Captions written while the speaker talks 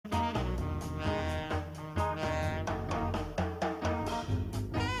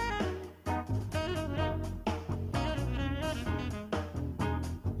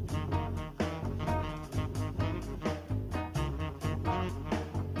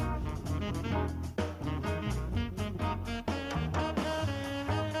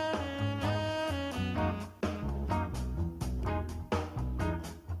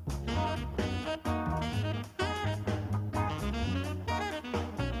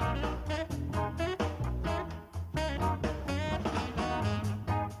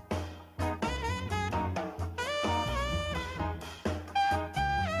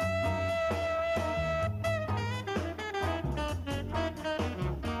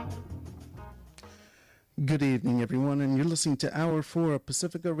Good evening, everyone, and you're listening to Hour 4 of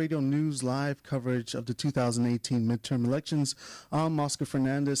Pacifica Radio News live coverage of the 2018 midterm elections. I'm Oscar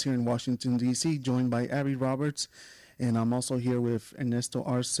Fernandez here in Washington, D.C., joined by Abby Roberts, and I'm also here with Ernesto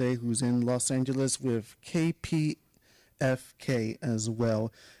Arce, who's in Los Angeles with KPFK as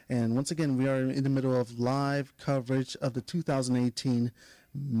well. And once again, we are in the middle of live coverage of the 2018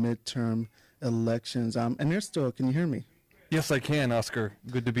 midterm elections. Ernesto, can you hear me? Yes, I can, Oscar.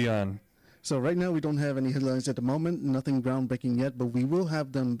 Good to be on. So right now we don't have any headlines at the moment, nothing groundbreaking yet, but we will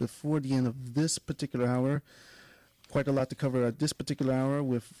have them before the end of this particular hour. Quite a lot to cover at this particular hour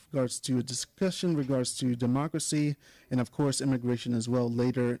with regards to a discussion, regards to democracy, and of course immigration as well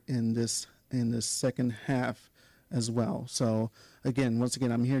later in this second half as well. So again, once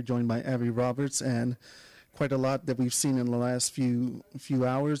again, I'm here joined by Abby Roberts, and quite a lot that we've seen in the last few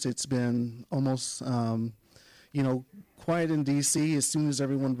hours. It's been almost quiet in D.C. as soon as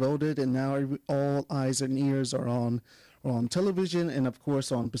everyone voted, and now all eyes and ears are on television and, of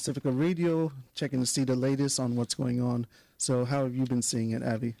course, on Pacifica Radio, checking to see the latest on what's going on. So how have you been seeing it,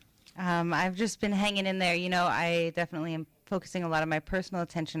 Abby? I've just been hanging in there. I definitely am focusing a lot of my personal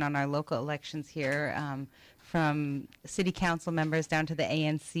attention on our local elections here, from city council members down to the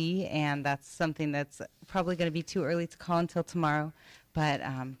ANC, and that's something that's probably going to be too early to call until tomorrow, but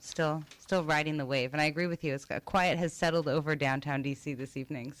still riding the wave. And I agree with you. Quiet has settled over downtown D.C. this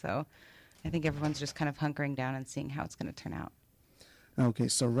evening, so I think everyone's just kind of hunkering down and seeing how it's going to turn out. Okay,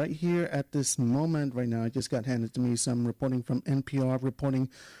 so right here at this moment, right now, I just got handed to me some reporting from NPR reporting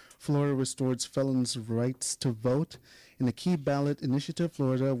Florida restores felons' rights to vote. In a key ballot initiative,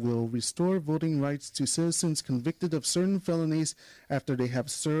 Florida will restore voting rights to citizens convicted of certain felonies after they have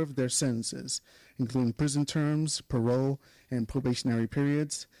served their sentences, including prison terms, parole, and probationary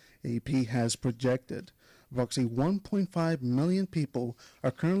periods, AP has projected. Approximately 1.5 million people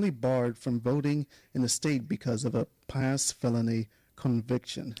are currently barred from voting in the state because of a past felony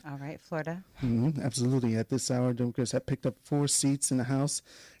conviction. All right, Florida. Absolutely. At this hour, Democrats have picked up 4 seats in the House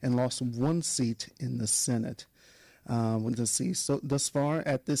and lost 1 seat in the Senate. Let's see. So thus far,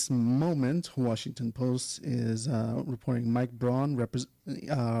 at this moment, Washington Post is reporting Mike Braun,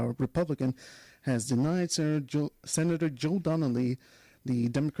 Republican, has denied Senator Joe Donnelly, the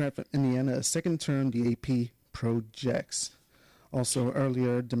Democrat from Indiana, a second term the AP projects. Also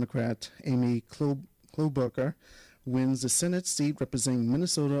earlier, Democrat Amy Klobuchar wins the Senate seat representing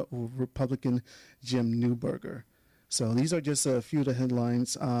Minnesota over Republican Jim Newberger. So these are just a few of the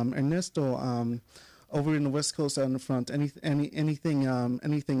headlines. Ernesto, over in the West Coast on the front, anything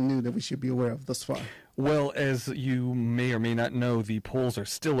new that we should be aware of thus far? Well, as you may or may not know, the polls are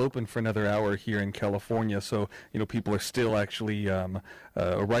still open for another hour here in California. So, people are still actually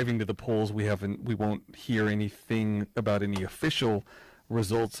arriving to the polls. We won't hear anything about any official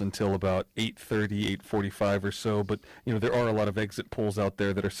results until about 8:30, 8:45 or so. But, there are a lot of exit polls out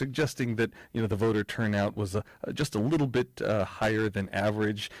there that are suggesting that, the voter turnout was just a little bit higher than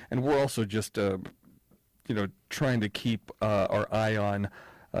average. And we're also just, trying to keep our eye on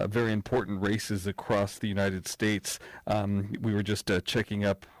very important races across the United States. We were just checking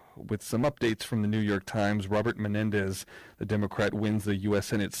up with some updates from the New York Times. Robert Menendez, the Democrat, wins the U.S.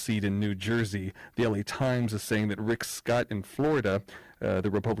 Senate seat in New Jersey. The L.A. Times is saying that Rick Scott in Florida,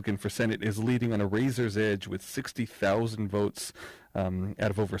 the Republican for Senate, is leading on a razor's edge with 60,000 votes out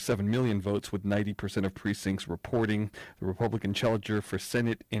of over 7 million votes, with 90% of precincts reporting. The Republican challenger for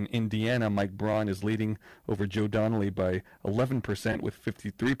Senate in Indiana, Mike Braun, is leading over Joe Donnelly by 11%, with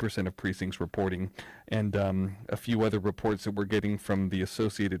 53% of precincts reporting. And a few other reports that we're getting from the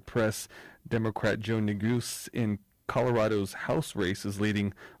Associated Press, Democrat Joe Neguse in Colorado's House race is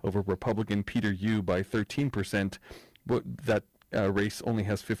leading over Republican Peter Yu by 13%, but that race only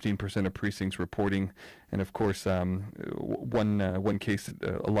has 15% of precincts reporting. And of course, one case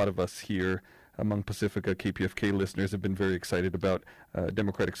that a lot of us here among Pacifica KPFK listeners have been very excited about,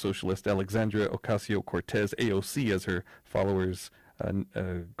 Democratic Socialist Alexandria Ocasio-Cortez, AOC as her followers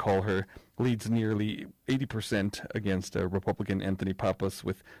call her, leads nearly 80% against Republican Anthony Pappas,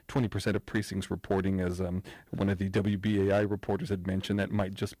 with 20% of precincts reporting. As one of the WBAI reporters had mentioned, that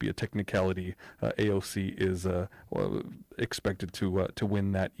might just be a technicality. AOC is expected to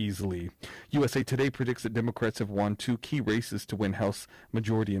win that easily. USA Today predicts that Democrats have won 2 key races to win House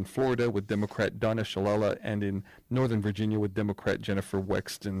majority in Florida, with Democrat Donna Shalala, and in Northern Virginia with Democrat Jennifer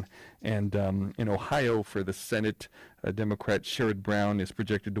Wexton. And in Ohio for the Senate, Democrat Sherrod Brown is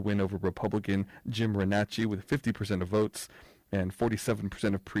projected to win over Republican Jim Renacci with 50% of votes and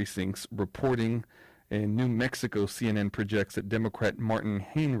 47% of precincts reporting. In New Mexico, CNN projects that Democrat Martin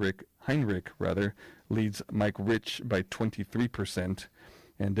Heinrich leads Mike Rich by 23%.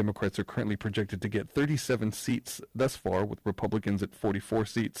 and Democrats are currently projected to get 37 seats thus far, with Republicans at 44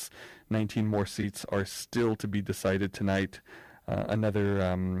 seats. 19 more seats are still to be decided tonight.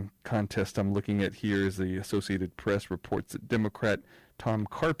 Another contest I'm looking at here is the Associated Press reports that Democrat Tom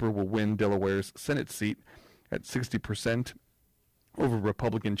Carper will win Delaware's Senate seat at 60% over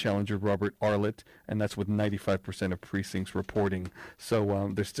Republican challenger Robert Arlett, and that's with 95% of precincts reporting.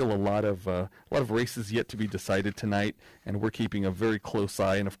 So there's still a lot of races yet to be decided tonight, and we're keeping a very close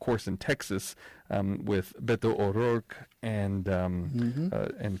eye. And of course, in Texas, with Beto O'Rourke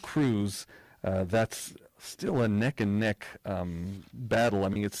and Cruz, that's still a neck-and-neck battle. I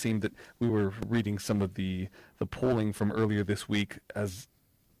mean, it seemed that we were reading some of the polling from earlier this week. As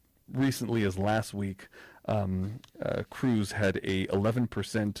recently as last week, Cruz had a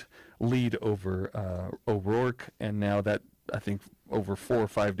 11% lead over O'Rourke, and now that, I think, over 4 or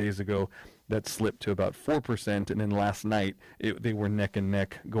 5 days ago, that slipped to about 4%, and then last night they were neck and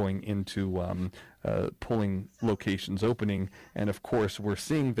neck going into polling locations opening, and of course we're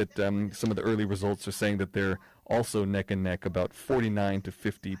seeing that some of the early results are saying that they're also neck and neck, about 49 to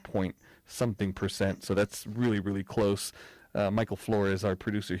 50 point something percent, so that's really, really close. Michael Flores, our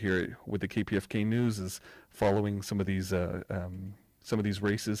producer here with the KPFK News, is following some of these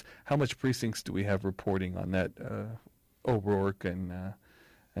races. How much precincts do we have reporting on that O'Rourke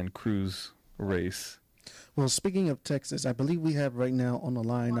and Cruz race? Well, speaking of Texas, I believe we have right now on the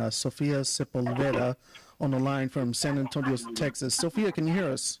line Sofia Sepulveda on the line from San Antonio, Texas. Sophia, can you hear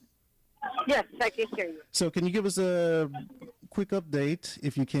us? Yes, I can hear you. So can you give us a quick update,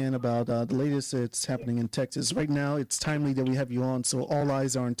 if you can, about the latest that's happening in Texas? Right now, it's timely that we have you on, so all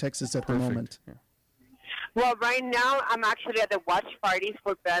eyes are in Texas at the moment. Yeah. Well, right now, I'm actually at the watch party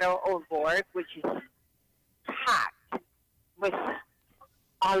for Beto O'Rourke, which is packed with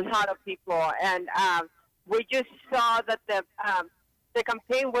a lot of people. And we just saw that the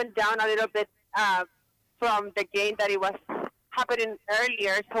campaign went down a little bit from the game that it was happening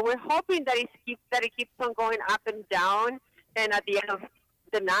earlier. So we're hoping that it keeps on going up and down. And at the end of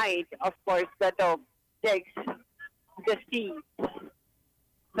the night, of course, Beto takes the seat.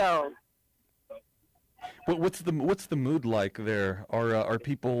 So, what's the mood like there? Are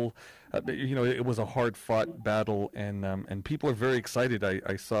people, it was a hard-fought battle, and people are very excited.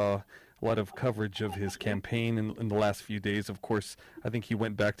 I saw a lot of coverage of his campaign in the last few days. Of course, I think he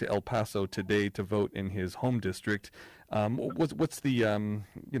went back to El Paso today to vote in his home district. What's the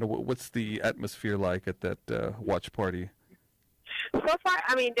atmosphere like at that watch party? So far,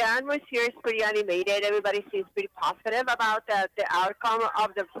 I mean, the atmosphere is pretty animated. Everybody seems pretty positive about the outcome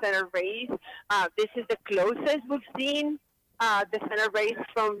of the Senate race. This is the closest we've seen the Senate race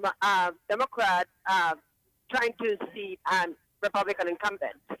from Democrat trying to seat Republican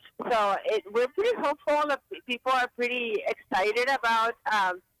incumbent. So we're pretty hopeful. That people are pretty excited about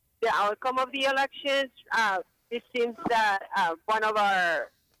the outcome of the elections. It seems that one of our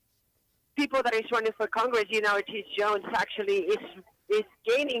people that is running for Congress, Ortiz Jones, actually is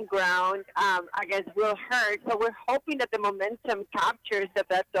gaining ground against Will Hurt. So we're hoping that the momentum captures the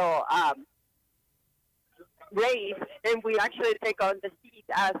Beto race, and we actually take on the seat.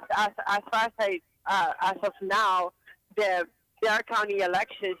 As far as of now, the Bexar County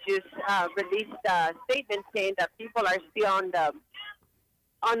elections just released a statement saying that people are still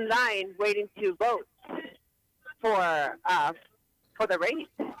online waiting to vote for the race,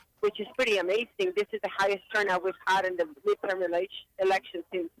 which is pretty amazing. This is the highest turnout we've had in the midterm election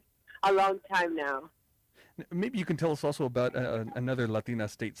since a long time now. Maybe you can tell us also about another Latina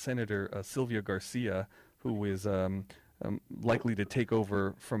state senator, Sylvia Garcia, who is likely to take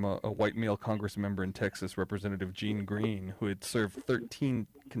over from a white male Congress member in Texas, Representative Gene Green, who had served 13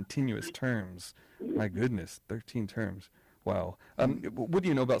 continuous terms. My goodness, 13 terms. Wow. What do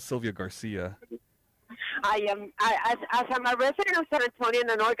you know about Sylvia Garcia? As I'm a resident of San Antonio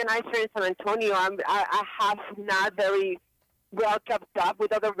and an organizer in San Antonio, I have not very well kept up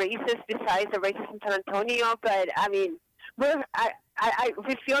with other races besides the races in San Antonio. But I mean,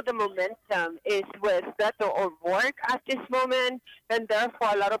 we feel the momentum is with Beto O'Rourke at this moment, and therefore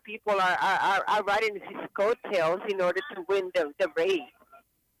a lot of people are riding his coattails in order to win the race.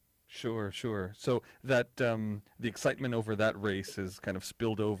 Sure. So that the excitement over that race has kind of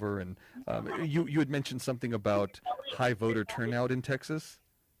spilled over, and you had mentioned something about high voter turnout in Texas.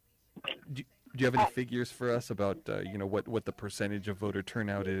 Do you have any figures for us about what the percentage of voter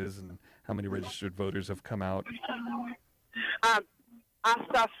turnout is and how many registered voters have come out? As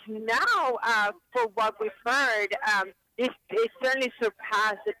of now, for what we've heard, it certainly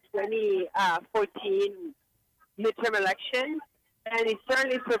surpassed the 2014 midterm election. And it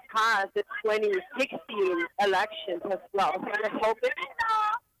certainly surpassed the 2016 elections as well. So we're hoping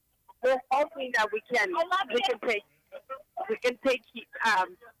think that we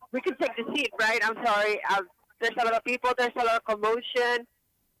can take the seat, right? I'm sorry. There's a lot of people. There's a lot of commotion.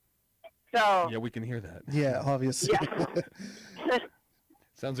 So Yeah, we can hear that. Yeah, obviously. yeah.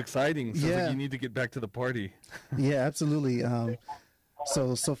 Sounds exciting. Sounds like you need to get back to the party. Yeah, absolutely.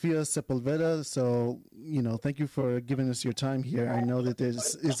 So Sofia Sepulveda, thank you for giving us your time here. I know that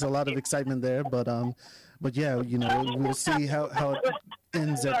it's a lot of excitement there, but yeah, we'll see how it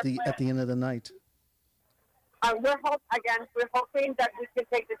ends at the end of the night. We're hoping that we can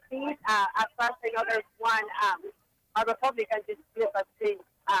take the seat. As far as I know, there's one a Republican just split a seat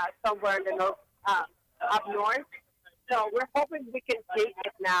somewhere in the north, up north. So we're hoping we can take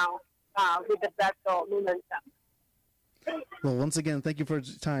it now with the veto momentum. Well, once again, thank you for your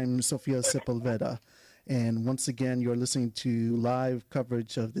time, Sofia Sepulveda. And once again, you're listening to live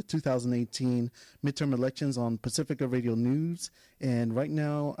coverage of the 2018 midterm elections on Pacifica Radio News. And right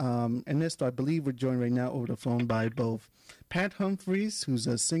now, Ernesto, I believe we're joined right now over the phone by both Pat Humphries, who's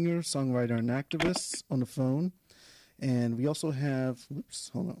a singer, songwriter, and activist on the phone. And we also have,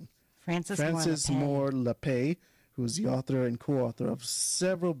 Francis Moore Lapay, who's the author and co-author of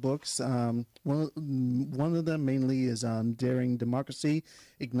several books. One of them mainly is on Daring Democracy,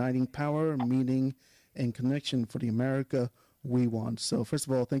 Igniting Power, Meaning and Connection for the America We Want. So first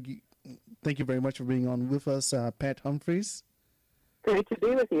of all, thank you very much for being on with us, Pat Humphries. Great to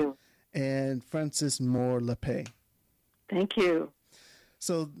be with you. And Francis Moore Lapay. Thank you.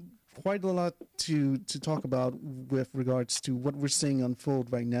 So quite a lot to talk about with regards to what we're seeing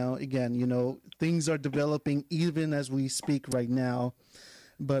unfold right now. Again, things are developing even as we speak right now.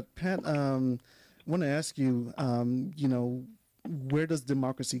 But Pat, I want to ask you, where does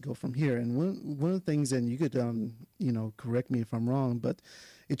democracy go from here? And one of the things, and you could, correct me if I'm wrong, but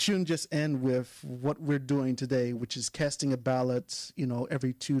it shouldn't just end with what we're doing today, which is casting a ballot,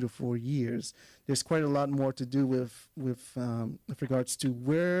 every 2 to 4 years. There's quite a lot more to do with regards to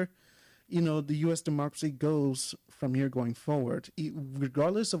where, the U.S. democracy goes from here going forward,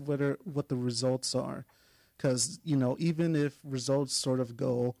 regardless of what the results are. Because, even if results sort of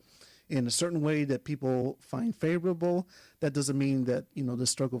go in a certain way that people find favorable, that doesn't mean that, the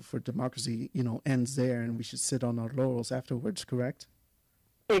struggle for democracy, ends there and we should sit on our laurels afterwards, correct?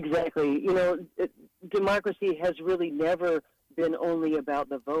 Exactly. Democracy has really never been only about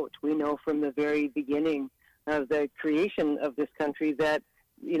the vote. We know from the very beginning of the creation of this country that,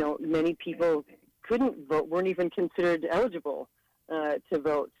 many people couldn't vote, weren't even considered eligible to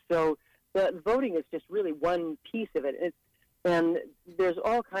vote. So the voting is just really one piece of it. And there's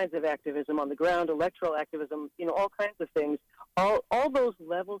all kinds of activism on the ground, electoral activism, all kinds of things. All those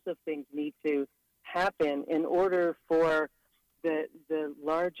levels of things need to happen in order for the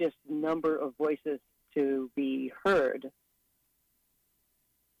largest number of voices to be heard.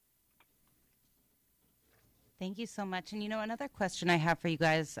 Thank you so much. And, another question I have for you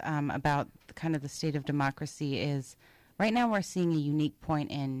guys about kind of the state of democracy is right now we're seeing a unique point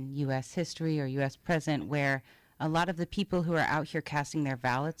in U.S. history or U.S. present where a lot of the people who are out here casting their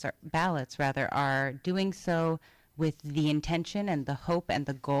ballots are doing so with the intention and the hope and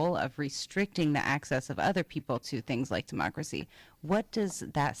the goal of restricting the access of other people to things like democracy. What does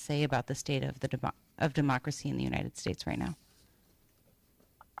that say about the state of of democracy in the United States right now?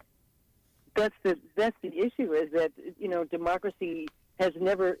 That's the issue, is that democracy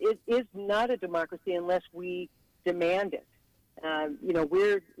it is not a democracy unless we demand it.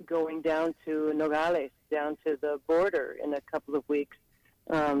 We're going down to Nogales, down to the border in a couple of weeks,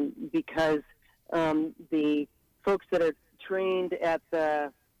 because the folks that are trained at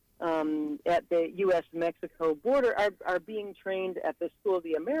the U.S.-Mexico border are being trained at the School of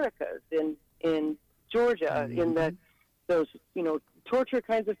the Americas in Georgia, in those torture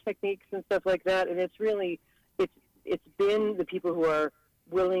kinds of techniques and stuff like that. And it's really it's been the people who are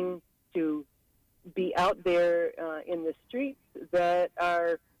willing to be out there in the streets that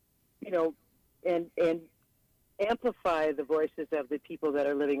are and amplify the voices of the people that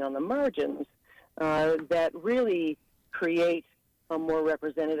are living on the margins that really create a more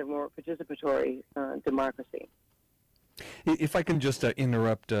representative, more participatory democracy. If I can just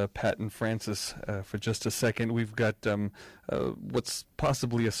interrupt Pat and Francis for just a second, we've got what's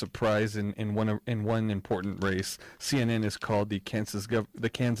possibly a surprise in one important race. CNN has called the Kansas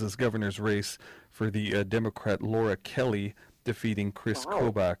governor's race for the Democrat Laura Kelly defeating Chris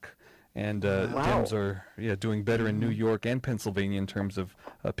Kobach. And Dems are doing better in New York and Pennsylvania in terms of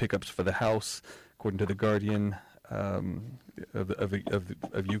pickups for the House, according to the Guardian of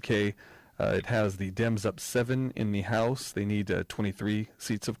UK. It has the Dems up 7 in the House. They need 23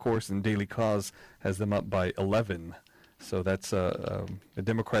 seats, of course, and Daily Cause has them up by 11. So that's a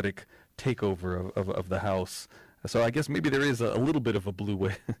Democratic takeover of the House. So I guess maybe there is a little bit of a blue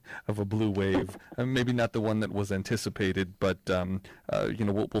wave, maybe not the one that was anticipated, but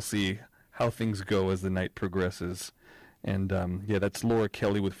we'll see how things go as the night progresses. And that's Laura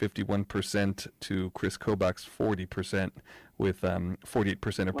Kelly with 51% to Chris Kobach's 40%, with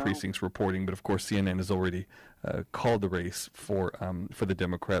 48% of precincts reporting. But of course, CNN has already called the race for the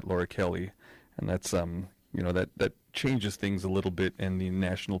Democrat Laura Kelly, and that's that changes things a little bit in the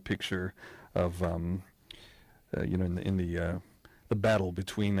national picture of in the battle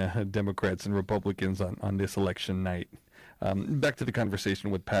between Democrats and Republicans on this election night. Back to the conversation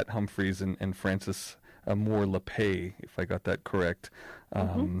with Pat Humphreys and Francis Moore LePay, if I got that correct.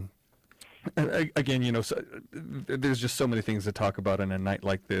 Again, there's just so many things to talk about on a night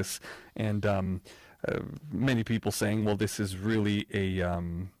like this, and many people saying, well, this is really the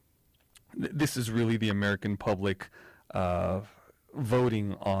American public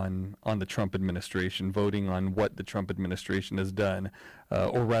voting on the Trump administration, voting on what the Trump administration has done,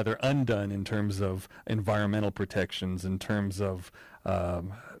 or rather undone, in terms of environmental protections, in terms of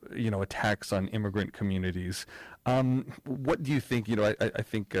attacks on immigrant communities. What do you think? I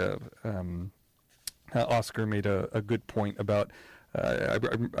think Oscar made a good point about. I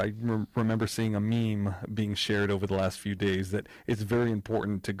remember seeing a meme being shared over the last few days that it's very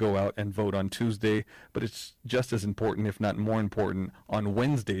important to go out and vote on Tuesday, but it's just as important, if not more important, on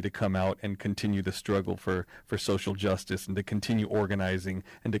Wednesday to come out and continue the struggle for social justice, and to continue organizing,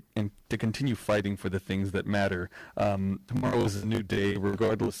 and to continue fighting for the things that matter. Tomorrow is a new day,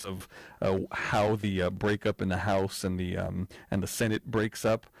 regardless of how the breakup in the House and the Senate breaks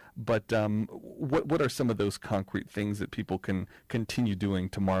up. But what are some of those concrete things that people can continue doing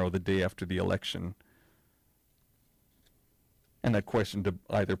tomorrow, the day after the election? And that question to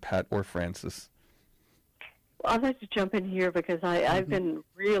either Pat or Francis. Well, I'd like to jump in here because I've been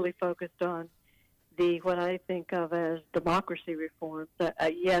really focused on what I think of as democracy reforms.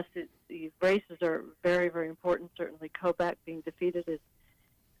 Yes, these races are very, very important. Certainly, Kobach being defeated is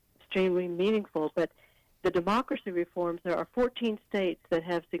extremely meaningful, but the democracy reforms, there are 14 states that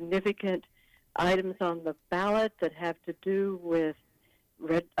have significant items on the ballot that have to do with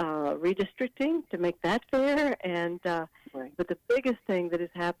redistricting to make that fair. And but the biggest thing that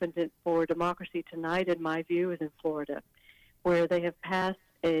has happened for democracy tonight, in my view, is in Florida, where they have passed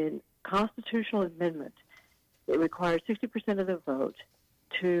a constitutional amendment. It requires 60% of the vote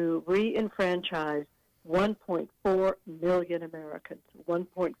to re-enfranchise 1.4 million Americans,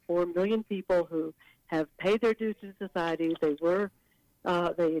 1.4 million people who have paid their dues to society. They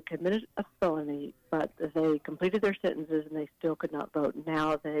committed a felony, but they completed their sentences and they still could not vote.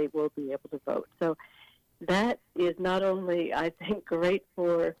 Now they will be able to vote. So that is not only, I think, great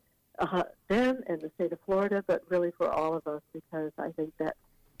for them and the state of Florida, but really for all of us, because I think that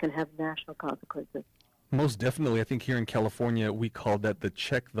can have national consequences. Most definitely. I think here in California, we called that the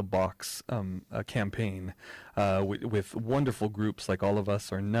Check the Box campaign, with wonderful groups like All of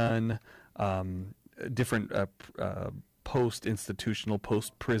Us or None, different post-institutional,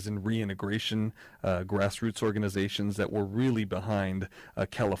 post-prison reintegration grassroots organizations that were really behind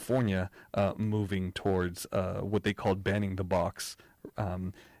California moving towards what they called banning the box,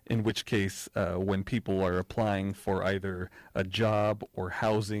 in which case when people are applying for either a job or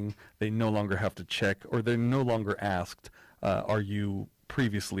housing, they no longer have to check, or they're no longer asked, are you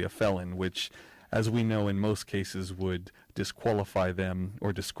previously a felon, which, as we know, in most cases would disqualify them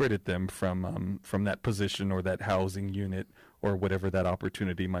or discredit them from that position or that housing unit or whatever that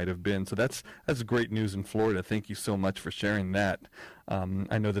opportunity might have been. So that's great news in Florida. Thank you so much for sharing that.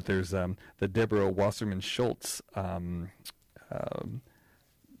 I know that there's the Deborah Wasserman Schultz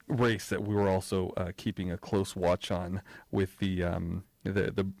race that we were also keeping a close watch on, with the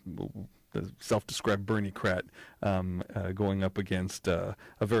self-described Bernie-crat going up against a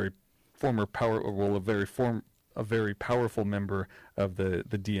very powerful member of the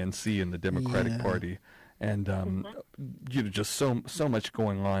DNC and the Democratic Party. And just so much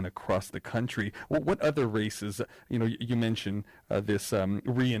going on across the country. What other races? You mentioned this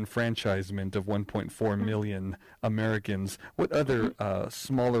re-enfranchisement of 1.4 million Americans. What other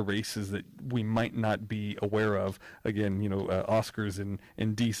smaller races that we might not be aware of? Again, Oscars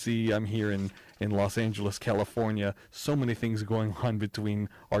in D.C. I'm here in Los Angeles, California. So many things going on between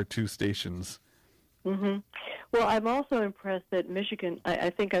our two stations. Mm-hmm. Well, I'm also impressed that Michigan. I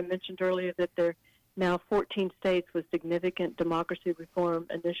think I mentioned earlier that there. Now 14 states with significant democracy reform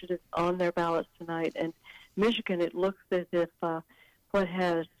initiatives on their ballots tonight. And Michigan, it looks as if what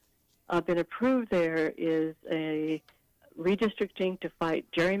has been approved there is a redistricting to fight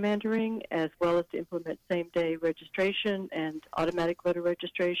gerrymandering, as well as to implement same-day registration and automatic voter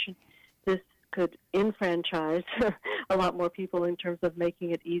registration. this could enfranchise a lot more people in terms of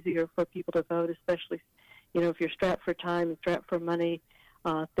making it easier for people to vote, especially, if you're strapped for time and strapped for money.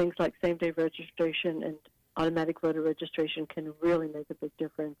 Things like same-day registration and automatic voter registration can really make a big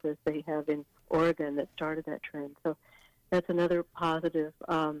difference, as they have in Oregon that started that trend. So that's another positive.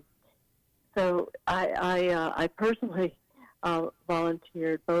 So I personally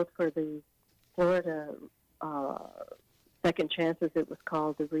volunteered both for the Florida Second Chances, it was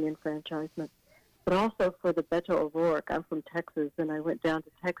called, the reenfranchisement, but also for the Beto O'Rourke. I'm from Texas, and I went down to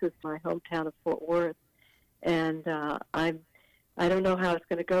Texas, my hometown of Fort Worth, and I don't know how it's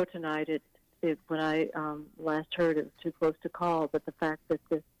going to go tonight. When I last heard, it was too close to call, but the fact that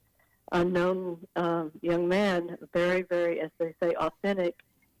this unknown young man, very, very, as they say, authentic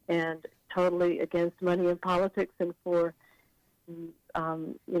and totally against money and politics, and for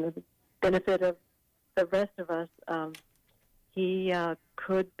the benefit of the rest of us, he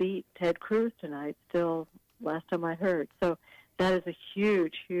could beat Ted Cruz tonight. Still, last time I heard. So that is a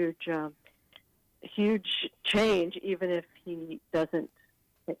huge, huge, huge change, even if he doesn't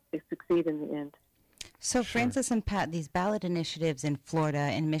succeed in the end. So, Francis and Pat, these ballot initiatives in Florida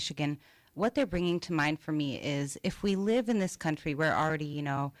and Michigan, what they're bringing to mind for me is, if we live in this country, we're already,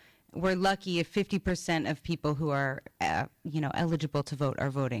 we're lucky if 50% of people who are, eligible to vote are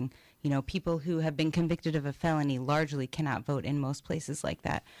voting. People who have been convicted of a felony largely cannot vote in most places like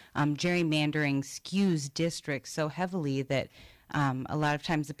that. Gerrymandering skews districts so heavily that a lot of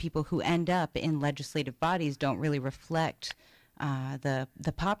times the people who end up in legislative bodies don't really reflect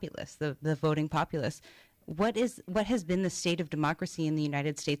the populace, the voting populace. What has been the state of democracy in the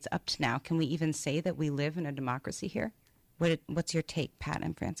United States up to now? Can we even say that we live in a democracy here? What's your take, Pat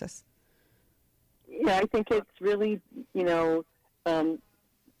and Francis? Yeah, I think it's really,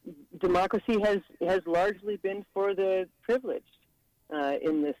 democracy has largely been for the privileged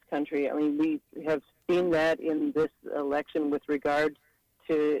in this country. I mean, we have seen that in this election with regard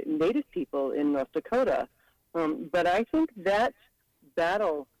to Native people in North Dakota. But I think that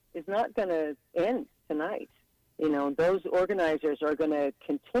battle is not going to end tonight. Those organizers are going to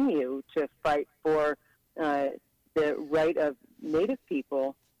continue to fight for the right of Native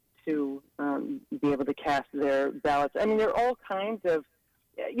people to be able to cast their ballots. I mean, there are all kinds of,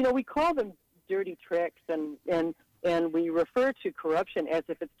 we call them dirty tricks, and we refer to corruption as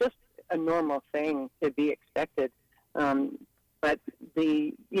if it's just a normal thing to be expected. But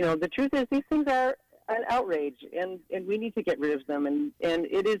the truth is, these things are an outrage, and we need to get rid of them. And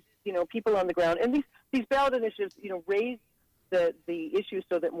it is, people on the ground, and these ballot initiatives, raise the issue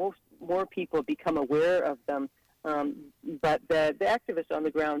so that more people become aware of them. But the activists on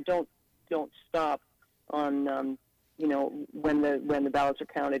the ground don't stop on when the ballots are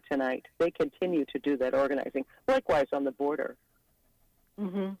counted tonight. They continue to do that organizing. Likewise on the border.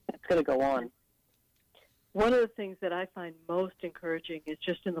 Mm-hmm. It's going to go on. One of the things that I find most encouraging is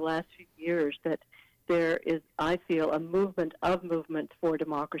just in the last few years that there is, I feel, a movement of movements for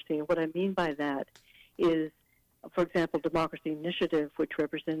democracy. And what I mean by that is, for example, Democracy Initiative, which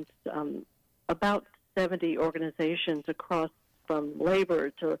represents about 70 organizations across, from labor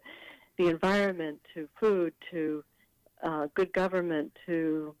to the environment to food to good government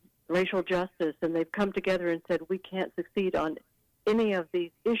to racial justice. And they've come together and said, we can't succeed on any of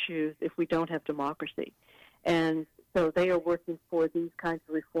these issues if we don't have democracy. And so they are working for these kinds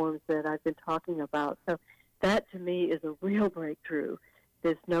of reforms that I've been talking about. So that, to me, is a real breakthrough,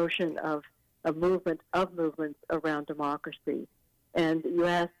 this notion of a movement of movements around democracy. And you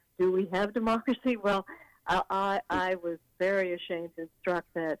asked, do we have democracy? Well, I was very ashamed and struck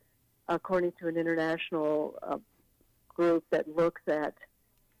that, according to an international group that looks at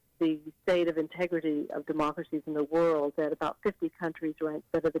the state of integrity of democracies in the world, that about 50 countries rank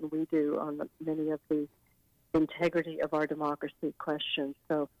better than we do on many of the integrity of our democracy questions.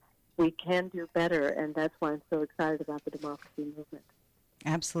 So we can do better, and that's why I'm so excited about the democracy movement.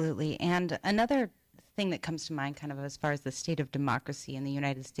 Absolutely. And another thing that comes to mind kind of as far as the state of democracy in the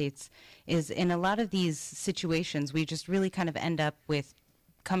United States is, in a lot of these situations, we just really kind of end up with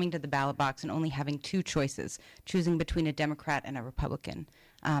coming to the ballot box and only having two choices, choosing between a Democrat and a Republican.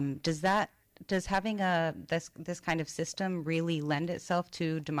 Does having this kind of system really lend itself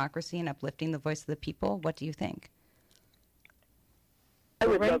to democracy and uplifting the voice of the people? What do you think? I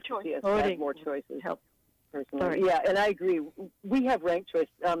would love to see us have more choices. Help, personally. Sorry. Yeah, and I agree. We have ranked choice.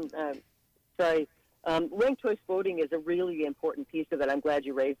 Ranked choice voting is a really important piece of it. I'm glad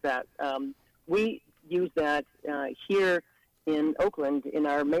you raised that. We use that here in Oakland in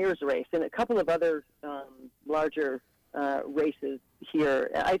our mayor's race and a couple of other larger races here.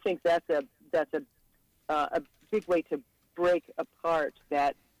 I think that's a big way to break apart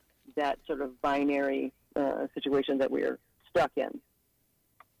that that sort of binary situation that we're stuck in.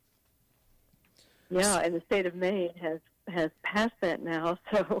 Yeah, and the state of Maine has passed that now,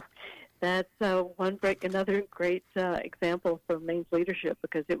 so that's another great example for Maine's leadership,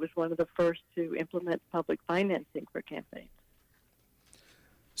 because it was one of the first to implement public financing for campaigns.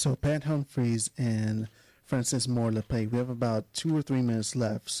 So Pat Humphries and Frances Moore LePay, we have about 2 or 3 minutes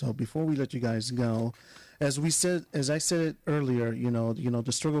left. So before we let you guys go, as I said earlier,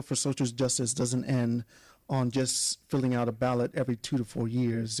 the struggle for social justice doesn't end on just filling out a ballot every 2 to 4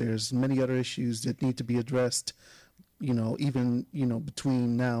 years. There's many other issues that need to be addressed, even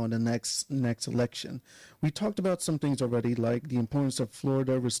between now and the next election. We talked about some things already, like the importance of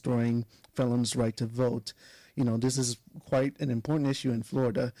Florida restoring felons' right to vote. This is quite an important issue in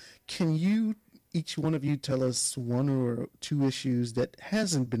Florida. Can each one of you tell us 1 or 2 issues that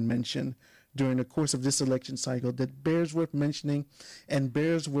hasn't been mentioned during the course of this election cycle that bears worth mentioning and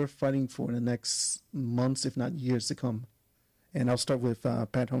bears worth fighting for in the next months, if not years to come? And I'll start with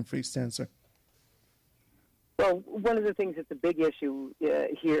Pat Humphries to answer. Well, one of the things that's a big issue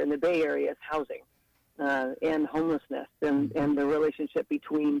here in the Bay Area is housing and homelessness, and the relationship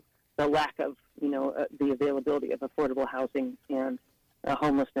between the lack of, the availability of affordable housing and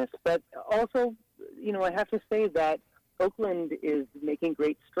homelessness. But also, I have to say that Oakland is making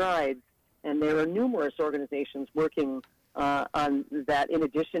great strides, and there are numerous organizations working on that in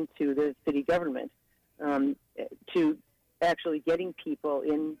addition to the city government to actually getting people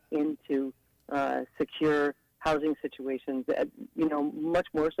into secure housing situations, much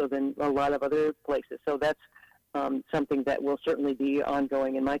more so than a lot of other places. So that's something that will certainly be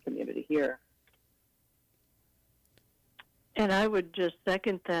ongoing in my community here. And I would just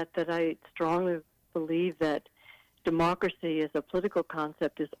second that I strongly believe that democracy as a political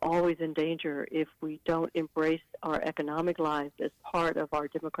concept is always in danger if we don't embrace our economic lives as part of our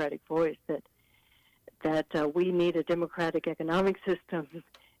democratic voice, that we need a democratic economic system.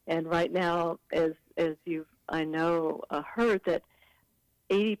 And right now, as you've, I know, heard, that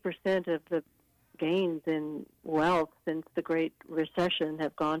 80% of the gains in wealth since the Great Recession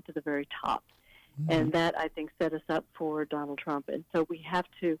have gone to the very top. Mm-hmm. And that, I think, set us up for Donald Trump. And so we have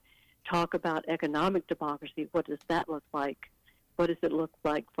to talk about economic democracy. What does that look like? What does it look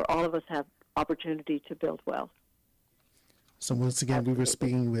like for all of us have opportunity to build wealth? So once again, we were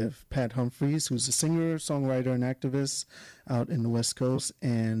speaking with Pat Humphries, who's a singer, songwriter, and activist out in the West Coast,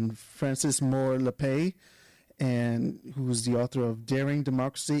 and Frances Moore LePay, and who's the author of Daring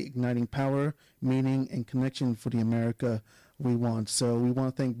Democracy, Igniting Power, Meaning, and Connection for the America We Want. So we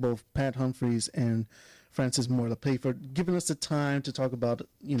want to thank both Pat Humphries and Frances Moore LePay for giving us the time to talk about,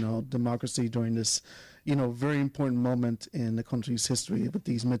 democracy during this, very important moment in the country's history with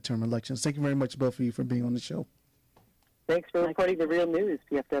these midterm elections. Thank you very much, both of you, for being on the show. Thanks for reporting the real news,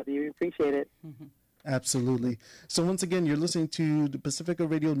 PFW. We appreciate it. Mm-hmm. Absolutely. So once again, you're listening to the Pacifica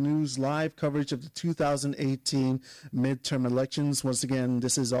Radio News live coverage of the 2018 midterm elections. Once again,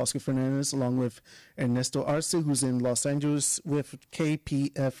 this is Oscar Fernandez along with Ernesto Arce, who's in Los Angeles with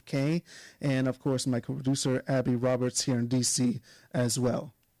KPFK, and of course my co-producer Abby Roberts here in DC as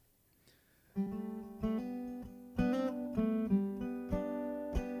well.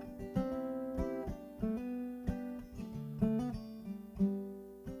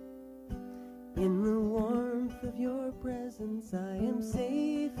 In the warmth of your presence, I am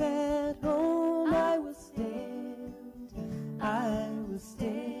safe at home. I will stand,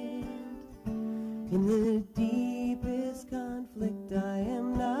 in the deepest conflict. I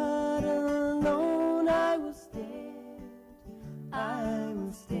am not alone. I will stand, I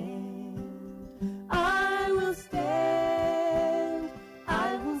will stand, I will stand,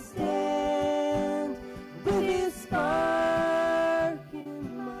 I will stand with His spark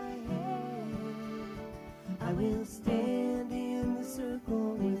in my hand. I will stand in the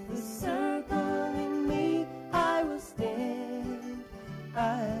circle with the circle in me. I will stand,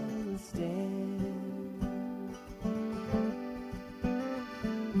 I will stand.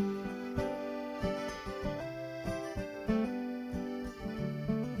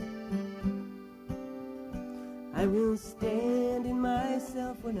 I will stand in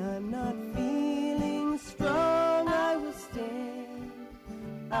myself when I'm not feeling strong. I will stand,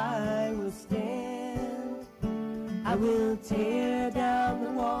 I will stand. I will tear down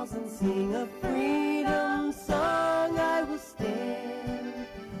the walls and sing a freedom song. I will stand,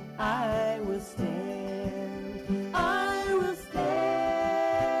 I will stand, I will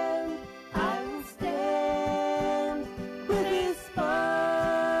stand, I will stand with His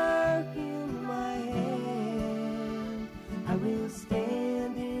spark in my hand. I will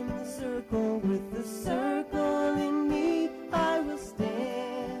stand in the circle with the circle in me. I will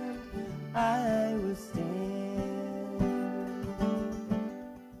stand,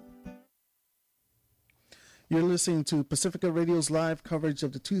 You're listening to Pacifica Radio's live coverage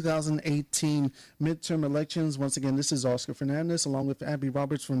of the 2018 midterm elections. Once again, this is Oscar Fernandez along with Abby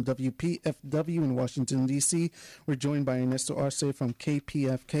Roberts from WPFW in Washington, D.C. We're joined by Ernesto Arce from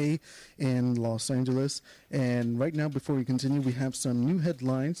KPFK in Los Angeles. And right now, before we continue, we have some new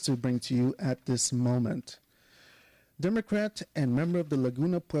headlines to bring to you at this moment. Democrat and member of the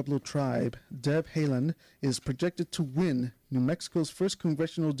Laguna Pueblo tribe, Deb Haaland, is projected to win New Mexico's first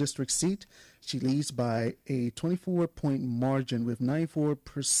congressional district seat. She leads by a 24-point margin with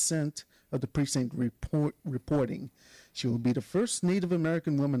 94% of the precinct reporting. She will be the first Native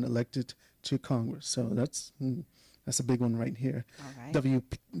American woman elected to Congress. So that's a big one right here. All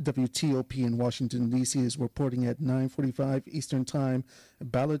right. WTOP in Washington, D.C. is reporting at 9:45 Eastern Time. A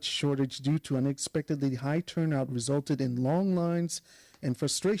ballot shortage due to unexpectedly high turnout resulted in long lines and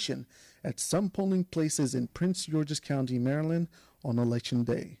frustration at some polling places in Prince George's County, Maryland, on Election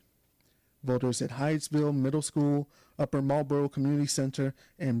Day. Voters at Hyattsville Middle School, Upper Marlboro Community Center,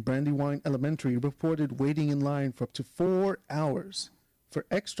 and Brandywine Elementary reported waiting in line for up to 4 hours for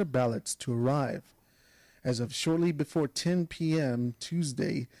extra ballots to arrive. As of shortly before 10 p.m.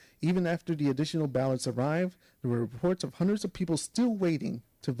 Tuesday, even after the additional ballots arrived, there were reports of hundreds of people still waiting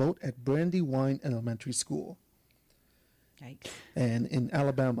to vote at Brandywine Elementary School. Yikes. And in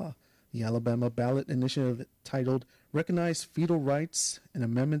Alabama, the Alabama ballot initiative titled Recognize Fetal Rights, an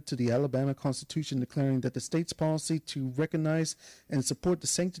amendment to the Alabama Constitution declaring that the state's policy to recognize and support the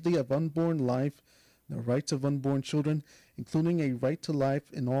sanctity of unborn life, the rights of unborn children, including a right to life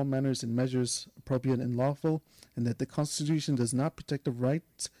in all manners and measures appropriate and lawful, and that the Constitution does not protect the right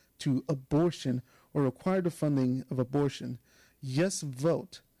to abortion or require the funding of abortion. Yes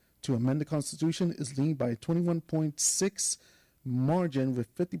vote to amend the Constitution is leading by a 21.6 margin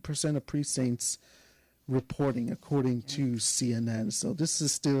with 50% of precincts reporting, according to CNN. So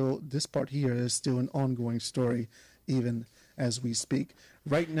this part here is still an ongoing story, even as we speak.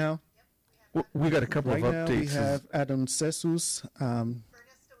 Right now, we got a couple of updates. Right now we have Adam Jesus. I'm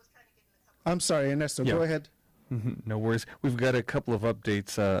sorry, Ernesto, go ahead. No worries. We've got a couple of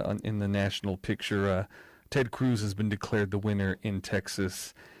updates in the national picture. Ted Cruz has been declared the winner in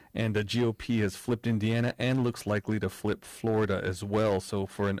Texas, and the GOP has flipped Indiana and looks likely to flip Florida as well. So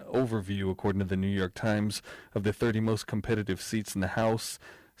for an overview, according to the New York Times, of the 30 most competitive seats in the House,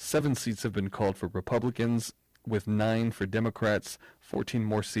 7 seats have been called for Republicans, with 9 for Democrats. 14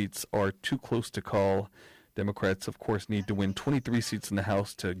 more seats are too close to call. Democrats, of course, need to win 23 seats in the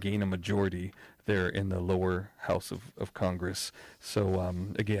House to gain a majority there in the lower house of Congress. So,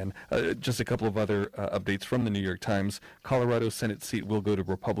 again, just a couple of other updates from the New York Times. Colorado Senate seat will go to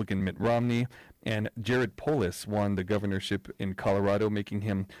Republican Mitt Romney, and Jared Polis won the governorship in Colorado, making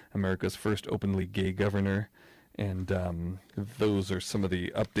him America's first openly gay governor. And those are some of the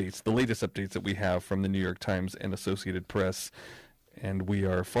updates, the latest updates that we have from the New York Times and Associated Press. And we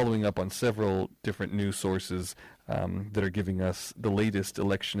are following up on several different news sources that are giving us the latest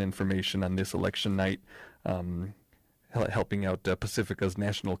election information on this election night, helping out Pacifica's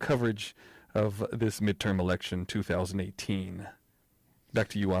national coverage of this midterm election 2018. Back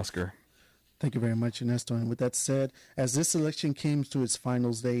to you, Oscar. Thank you very much, Ernesto. And with that said, as this election came to its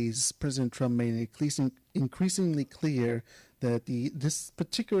final days, President Trump made it increasingly clear that this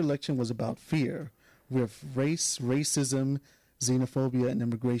particular election was about fear, with race, racism, xenophobia, and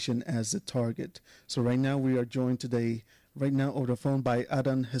immigration as the target. So right now we are joined over the phone by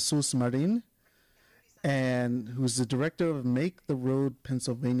Adan Jesus Marin, and who's the director of Make the Road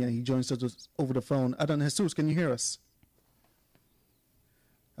Pennsylvania. He joins us over the phone. Adan Jesus, can you hear us?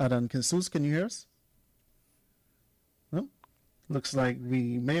 Adan Jesus, can you hear us? No? Looks like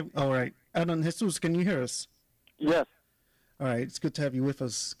we may have... All right. Adan Jesus, can you hear us? Yes. All right. It's good to have you with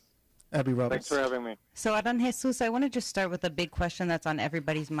us, Abby Roberts. Thanks for having me. So, Adan Jesus, I want to just start with a big question that's on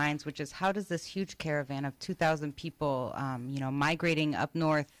everybody's minds, which is how does this huge caravan of 2,000 people, migrating up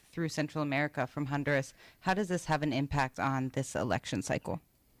north through Central America from Honduras, how does this have an impact on this election cycle?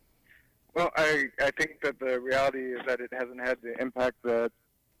 Well, I think that the reality is that it hasn't had the impact that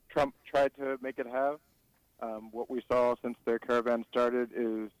Trump tried to make it have. What we saw since the caravan started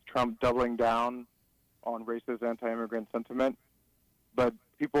is Trump doubling down on racist anti-immigrant sentiment. But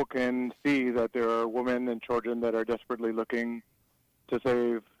people can see that there are women and children that are desperately looking to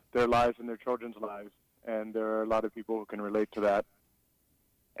save their lives and their children's lives. And there are a lot of people who can relate to that.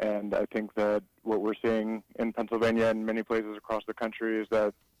 And I think that what we're seeing in Pennsylvania and many places across the country is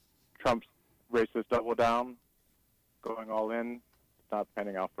that Trump's racist double down, going all in, not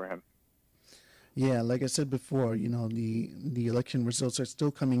panning out for him. Yeah, like I said before, the election results are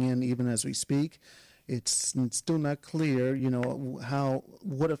still coming in even as we speak. It's still not clear,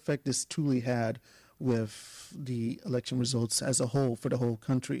 what effect this truly had with the election results as a whole for the whole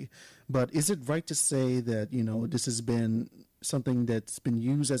country. But is it right to say that, this has been something that's been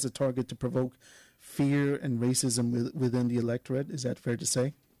used as a target to provoke fear and racism within the electorate? Is that fair to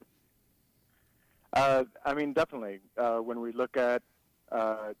say? Definitely. When we look at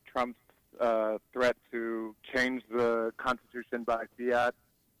Trump's threat to change the Constitution by fiat,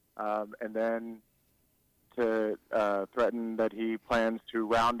 and then to threaten that he plans to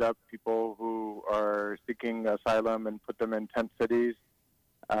round up people who are seeking asylum and put them in tent cities,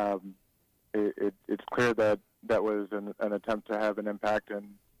 it's clear that that was an attempt to have an impact,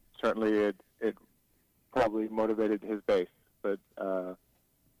 and certainly it probably motivated his base. But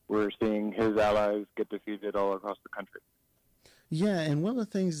we're seeing his allies get defeated all across the country. Yeah, and one of the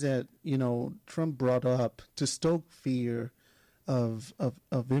things that, Trump brought up to stoke fear of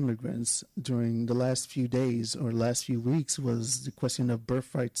immigrants during the last few days or last few weeks was the question of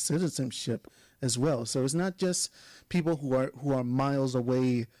birthright citizenship as well. So it's not just people who are miles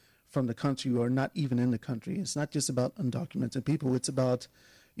away from the country or not even in the country. It's not just about undocumented people. It's about,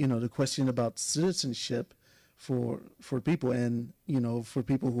 the question about citizenship for people, and, for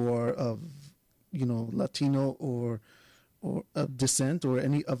people who are of, Latino or of descent or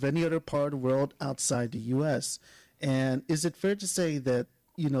any other part of the world outside the U.S. And is it fair to say that,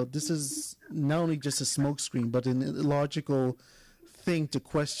 this is not only just a smokescreen, but an illogical thing to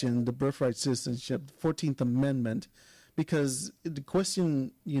question the birthright citizenship, the 14th Amendment, because the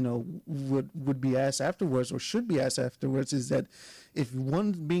question, would be asked afterwards, or should be asked afterwards, is that if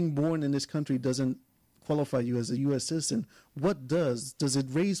one being born in this country doesn't qualify you as a U.S. citizen, what does? Does it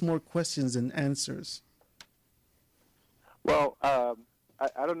raise more questions than answers? Well,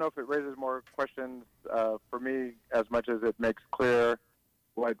 I don't know if it raises more questions for me as much as it makes clear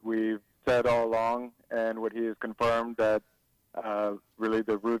what we've said all along and what he has confirmed, that really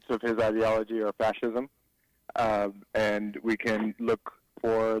the roots of his ideology are fascism. And we can look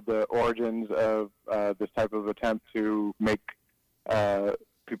for the origins of this type of attempt to make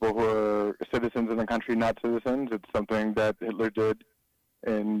people who are citizens in the country not citizens. It's something that Hitler did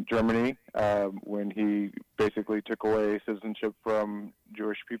in Germany when he basically took away citizenship from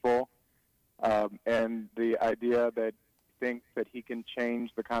Jewish people. And the idea that he thinks that he can change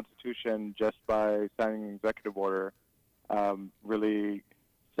the Constitution just by signing an executive order really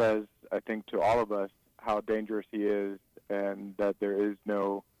says, I think, to all of us how dangerous he is, and that there is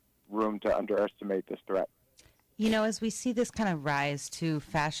no room to underestimate this threat. As we see this kind of rise to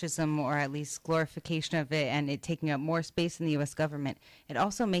fascism, or at least glorification of it, and it taking up more space in the U.S. government, it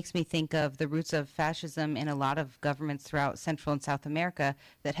also makes me think of the roots of fascism in a lot of governments throughout Central and South America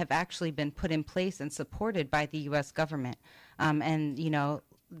that have actually been put in place and supported by the U.S. government.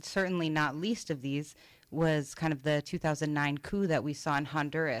 Certainly not least of these was kind of the 2009 coup that we saw in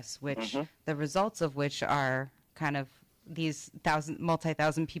Honduras, which the results of which are kind of these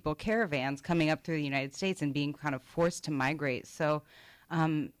multi-thousand people caravans coming up through the United States and being kind of forced to migrate. So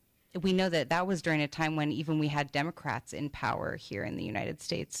we know that was during a time when even we had Democrats in power here in the United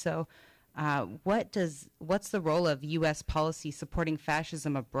States. So what's the role of U.S. policy supporting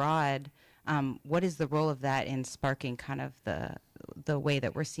fascism abroad? What is the role of that in sparking kind of the way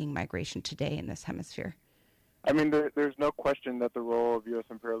that we're seeing migration today in this hemisphere? I mean, there's no question that the role of U.S.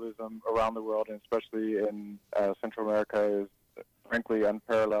 imperialism around the world, and especially in Central America, is frankly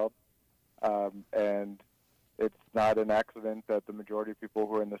unparalleled. And it's not an accident that the majority of people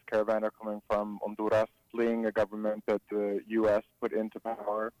who are in this caravan are coming from Honduras, fleeing a government that the U.S. put into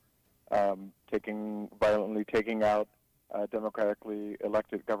power, violently taking out a democratically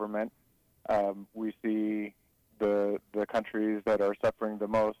elected government. We see the countries that are suffering the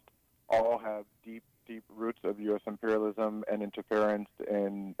most all have deep roots of U.S. imperialism and interference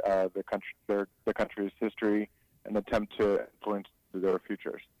in the country's history and attempt to influence their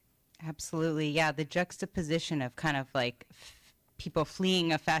futures. Absolutely, yeah. The juxtaposition of kind of like people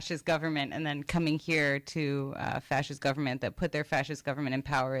fleeing a fascist government and then coming here to a fascist government that put their fascist government in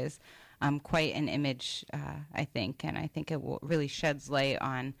power is quite an image, I think. And I think it really sheds light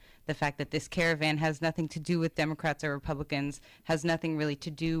on the fact that this caravan has nothing to do with Democrats or Republicans, has nothing really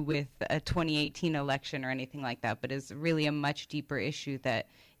to do with a 2018 election or anything like that, but is really a much deeper issue that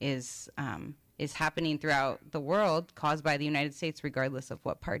is happening throughout the world, caused by the United States, regardless of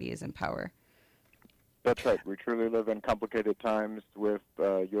what party is in power. That's right. We truly live in complicated times with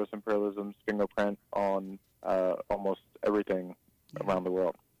U.S. imperialism's fingerprint on almost everything around the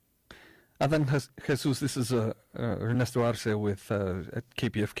world. Then, Jesus, this is Ernesto Arce with at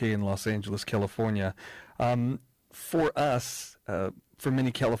KPFK in Los Angeles, California. For us, for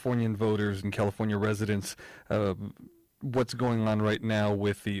many Californian voters and California residents, what's going on right now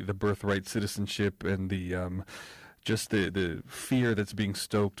with the birthright citizenship and the just the fear that's being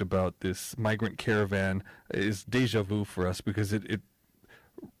stoked about this migrant caravan is deja vu for us, because it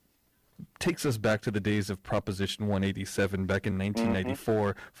takes us back to the days of Proposition 187 back in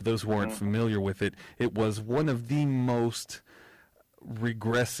 1994. For those who aren't familiar with it, it was one of the most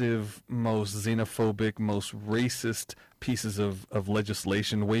regressive, most xenophobic, most racist pieces of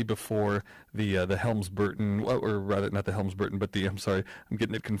legislation way before the Helms-Burton, or rather not the Helms-Burton, but I'm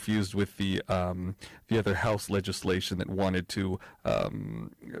getting it confused with the other House legislation that wanted to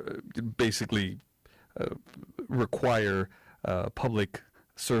basically require public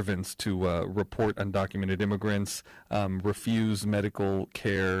servants to report undocumented immigrants, refuse medical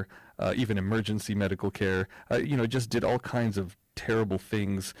care, even emergency medical care, just did all kinds of terrible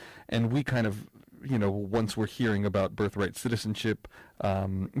things. And we kind of, once we're hearing about birthright citizenship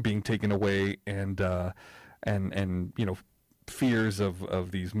being taken away, and fears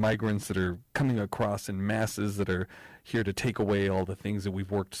of these migrants that are coming across in masses that are here to take away all the things that we've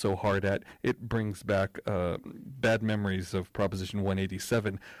worked so hard at, it brings back bad memories of Proposition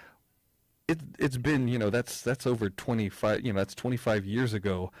 187. It's been, that's over 25, that's 25 years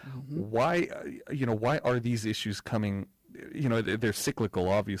ago. Why are these issues coming? They're cyclical,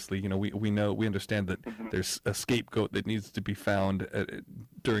 obviously. We understand that there's a scapegoat that needs to be found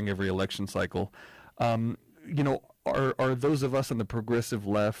during every election cycle. Are those of us on the progressive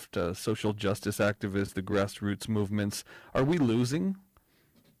left, social justice activists, the grassroots movements, are we losing?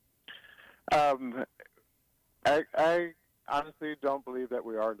 I honestly don't believe that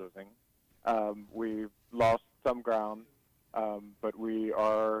we are losing. We've lost some ground, but we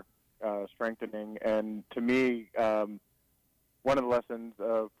are strengthening. And to me, one of the lessons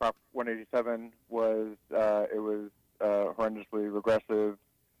of Prop 187 was it was horrendously regressive.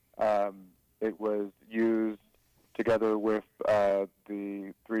 It was used together with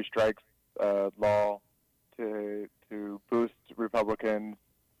the three strikes law to boost Republicans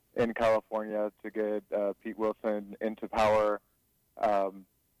in California to get Pete Wilson into power.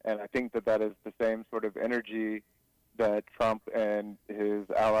 And I think that is the same sort of energy that Trump and his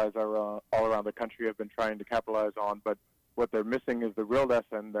allies all around the country have been trying to capitalize on. But what they're missing is the real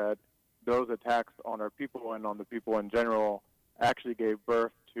lesson that those attacks on our people and on the people in general actually gave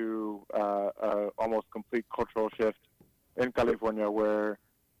birth to almost complete cultural shift in California, where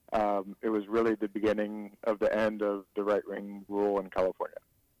it was really the beginning of the end of the right-wing rule in California.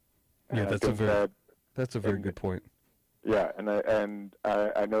 Yeah, that's a very good point. Yeah, and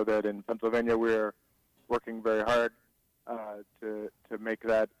I know that in Pennsylvania we're working very hard to make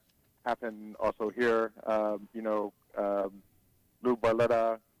that happen. Also here, Lou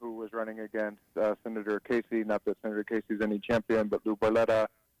Barletta, who was running against Senator Casey, not that Senator Casey's any champion, but Lou Barletta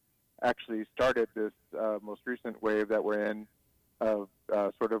actually started this most recent wave that we're in of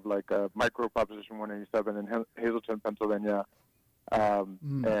sort of like a micro Proposition 187 in Hazleton, Pennsylvania,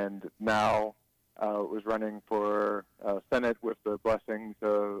 and now was running for Senate with the blessings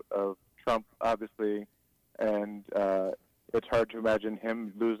of Trump, obviously, and it's hard to imagine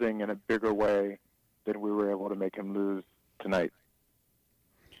him losing in a bigger way than we were able to make him lose tonight.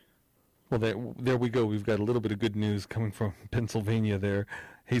 Well, there we go. We've got a little bit of good news coming from Pennsylvania there.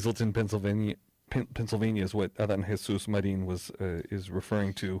 Hazleton, Pennsylvania is what Adán Jesús Marín is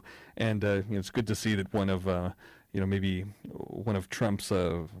referring to, and it's good to see that one of maybe one of Trump's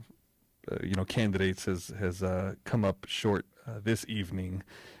candidates has come up short this evening.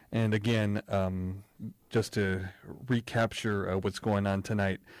 And again, just to recapture what's going on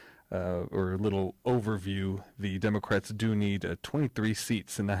tonight, or a little overview, the Democrats do need 23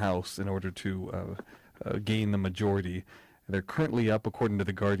 seats in the House in order to gain the majority. They're currently up, according to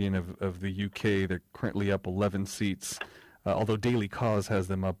The Guardian of the UK, they're currently up 11 seats, although Daily Cause has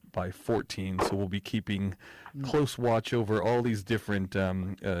them up by 14, so we'll be keeping close watch over all these different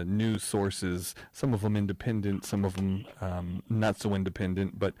news sources, some of them independent, some of them not so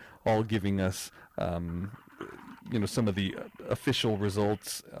independent, but all giving us some of the official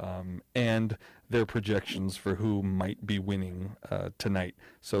results and their projections for who might be winning tonight.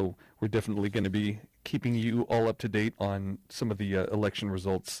 So we're definitely going to be keeping you all up to date on some of the election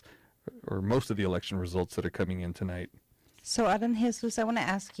results, or most of the election results that are coming in tonight. So, Adán Jesús, I want to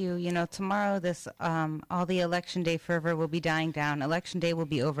ask you, tomorrow this all the Election Day fervor will be dying down. Election Day will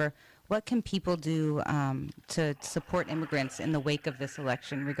be over. What can people do to support immigrants in the wake of this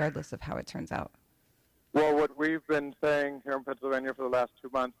election, regardless of how it turns out? Well, what we've been saying here in Pennsylvania for the last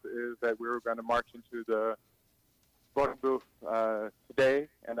 2 months is that we were going to march into the voting booth today,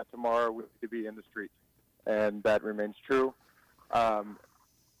 and that tomorrow we need to be in the streets. And that remains true.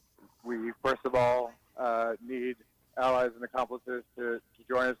 We, first of all, need allies and accomplices to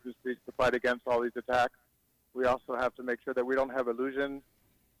join us in the streets to fight against all these attacks. We also have to make sure that we don't have illusions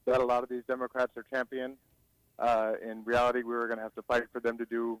that a lot of these Democrats are championing. In reality, we were going to have to fight for them to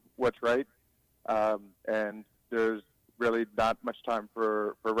do what's right. And there's really not much time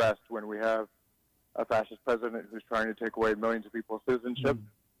for rest when we have a fascist president who's trying to take away millions of people's citizenship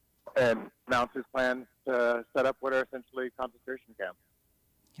and announce his plan to set up what are essentially concentration camps.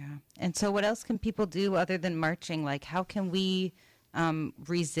 Yeah. And so what else can people do other than marching? Like, how can we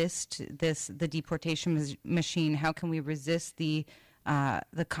resist the deportation machine? How can we resist the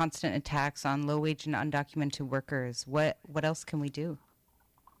constant attacks on low-wage and undocumented workers? What else can we do?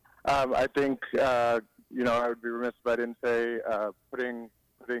 I think, I would be remiss if I didn't say putting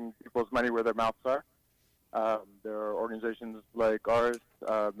people's money where their mouths are. There are organizations like ours,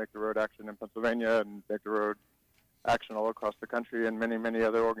 Make the Road Action in Pennsylvania and Make the Road Action all across the country, and many, many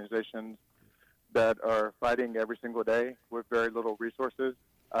other organizations that are fighting every single day with very little resources.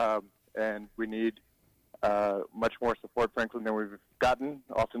 And we need much more support, frankly, than we've gotten.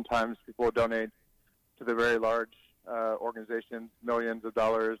 Oftentimes people donate to the very large organizations millions of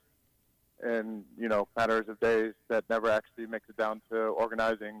dollars in, matters of days that never actually makes it down to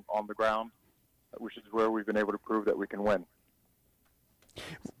organizing on the ground, which is where we've been able to prove that we can win.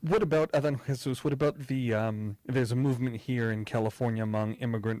 What about, Adan Jesus, what about there's a movement here in California among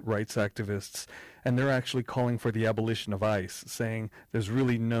immigrant rights activists, and they're actually calling for the abolition of ICE, saying there's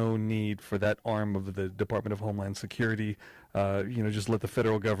really no need for that arm of the Department of Homeland Security, just let the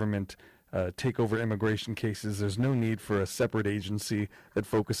federal government take over immigration cases. There's no need for a separate agency that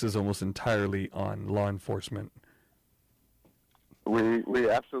focuses almost entirely on law enforcement. We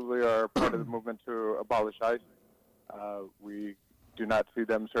absolutely are part of the movement to abolish ICE. We do not see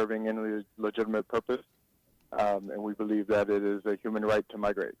them serving any legitimate purpose, and we believe that it is a human right to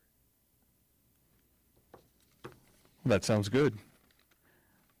migrate. That sounds good.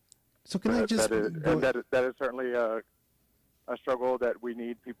 So can I just... that is certainly a struggle that we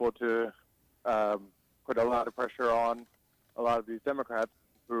need people to put a lot of pressure on a lot of these Democrats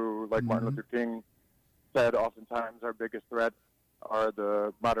who, like Martin Luther King said, oftentimes our biggest threat are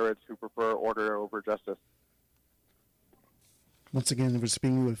the moderates who prefer order over justice. Once again, we're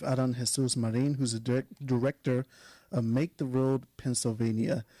speaking with Adan Jesus Marin, who's the director of Make the Road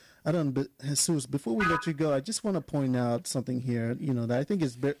Pennsylvania. Adan Jesus, before we let you go, I just want to point out something here, that I think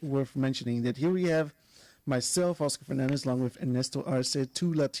is worth mentioning, that here we have myself, Oscar Fernandez, along with Ernesto Arce,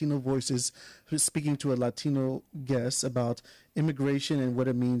 two Latino voices who's speaking to a Latino guest about immigration and what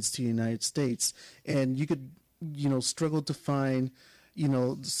it means to the United States. And you could, struggle to find,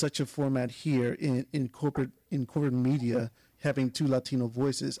 such a format here in corporate media, having two Latino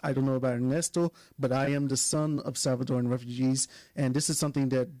voices. I don't know about Ernesto, but I am the son of Salvadoran refugees, and this is something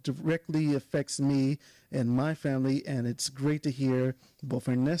that directly affects me and my family, and it's great to hear both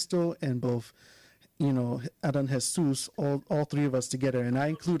Ernesto and both, Adan Jesus, all three of us together, and I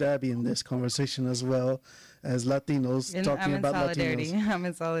include Abby in this conversation as well, as Latinos talking about Latinos. I'm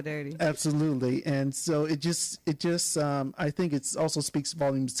in solidarity. Absolutely, and so it just I think it also speaks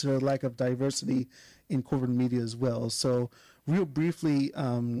volumes to the lack of diversity in corporate media as well. So real briefly,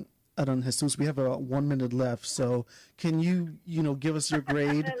 Adan Jesus, we have about 1 minute left. So can you, give us your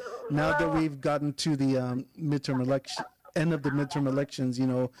grade now that we've gotten to the end of the midterm elections,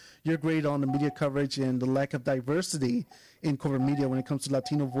 your grade on the media coverage and the lack of diversity in corporate media when it comes to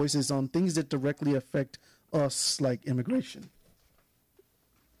Latino voices on things that directly affect us, like immigration.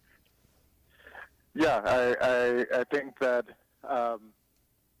 Yeah, I think that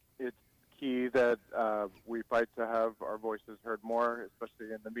it's key that we fight to have our voices heard more,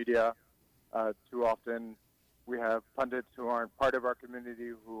 especially in the media. Too often we have pundits who aren't part of our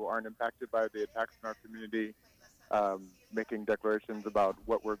community, who aren't impacted by the attacks in our community, making declarations about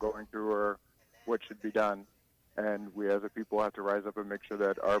what we're going through or what should be done. And we as a people have to rise up and make sure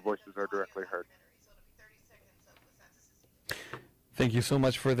that our voices are directly heard. Thank you so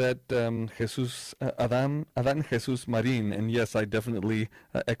much for that, Adan Jesus Marin. And yes, I definitely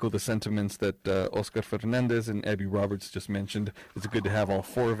echo the sentiments that Oscar Fernandez and Abby Roberts just mentioned. It's good to have all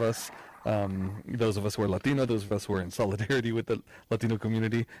four of us, those of us who are Latino, those of us who are in solidarity with the Latino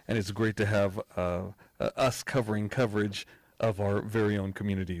community, and it's great to have us covering coverage of our very own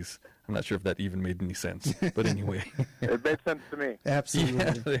communities. I'm not sure if that even made any sense, but anyway. It made sense to me. Absolutely.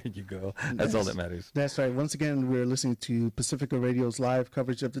 Yeah, there you go. That's all that matters. That's right. Once again, we're listening to Pacifica Radio's live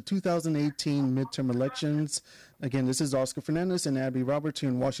coverage of the 2018 midterm elections. Again, this is Oscar Fernandez and Abby Roberts here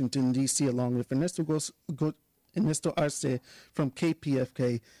in Washington, D.C., along with Ernesto Arce from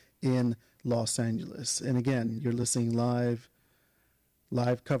KPFK in Los Angeles. And again, you're listening live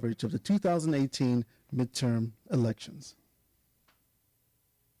live coverage of the 2018 midterm elections.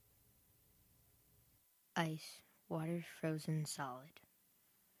 Ice, water frozen solid.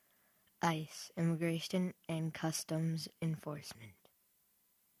 Ice, immigration and customs enforcement.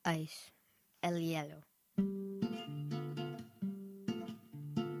 Ice, el hielo.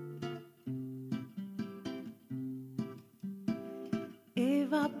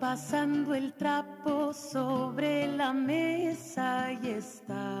 Eva pasando el trapo sobre la mesa y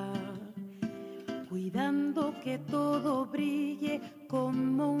está cuidando que todo brille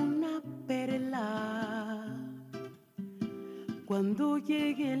como una perla. Cuando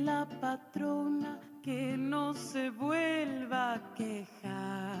llegue la patrona, que no se vuelva a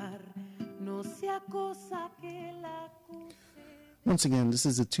quejar, no sea cosa que la acuse. Once again, this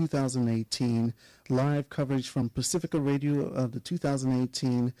is the 2018 live coverage from Pacifica Radio of the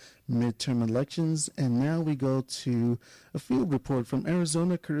 2018 midterm elections. And now we go to a field report from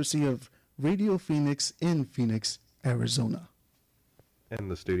Arizona, courtesy of Radio Phoenix in Phoenix, Arizona. In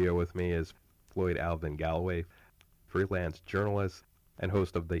the studio with me is Floyd Alvin Galloway, freelance journalist and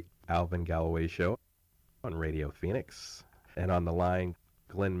host of the Alvin Galloway Show on Radio Phoenix. And on the line,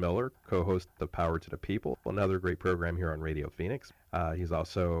 Glenn Miller, co-host of Power to the People, another great program here on Radio Phoenix. He's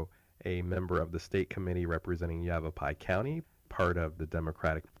also a member of the state committee representing Yavapai County, part of the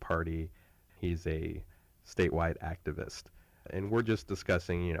Democratic Party. He's a statewide activist. And we're just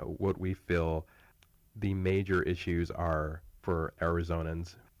discussing, what we feel the major issues are for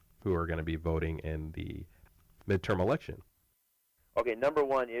Arizonans who are going to be voting in the midterm election. Okay, number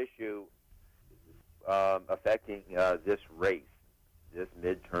one issue affecting this race, this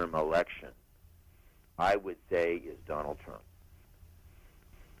midterm election, I would say is Donald Trump.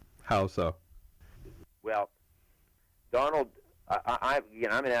 How so? Well, Donald, I'm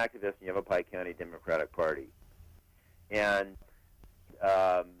an activist in Yavapai County Democratic Party, and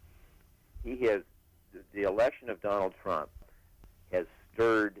the election of Donald Trump has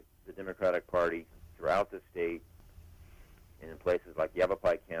stirred the Democratic Party throughout the state and in places like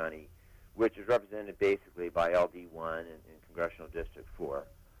Yavapai County, which is represented basically by LD1 and Congressional District 4,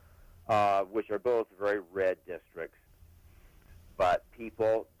 which are both very red districts. But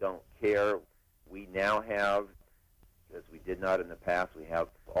people don't care. We now have, as we did not in the past, we have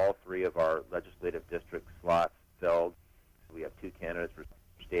all three of our legislative district slots filled. We have two candidates for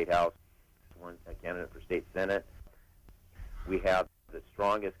State House, one candidate for State Senate. We have the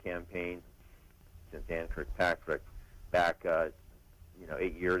strongest campaign since Ann Kirkpatrick back,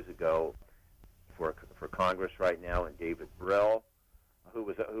 8 years ago for Congress right now, and David Brill,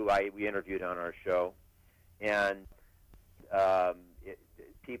 we interviewed on our show, and there's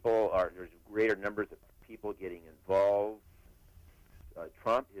greater numbers of people getting involved.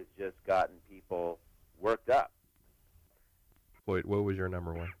 Trump has just gotten people worked up. Floyd, what was your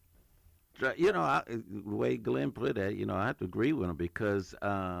number one? The way Glenn put it, I have to agree with him because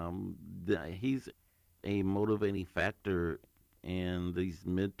he's a motivating factor in these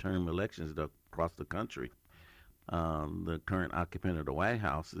midterm elections across the country. The current occupant of the White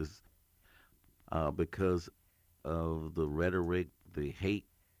House is because of the rhetoric, the hate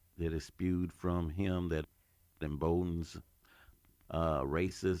that is spewed from him that emboldens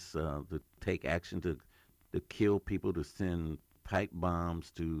racists to take action to kill people, to send pipe bombs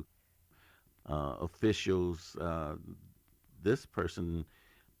to officials. This person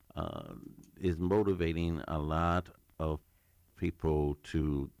is motivating a lot of people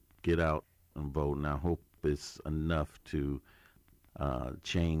to get out and vote, and I hope it's enough to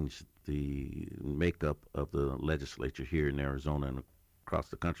change the makeup of the legislature here in Arizona and across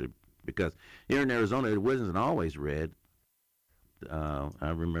the country, because here in Arizona it wasn't always red. I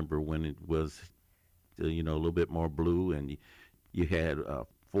remember when it was a little bit more blue, and you had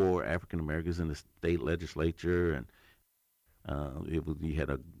 4 African Americans in the state legislature, and you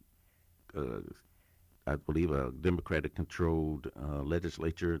had I believe a Democratic controlled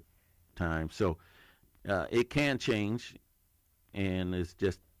legislature time. So it can change, and it's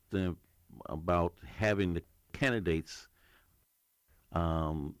just about having the candidates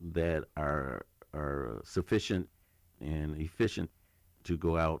that are sufficient and efficient to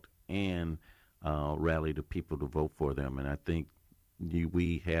go out and rally the people to vote for them. And I think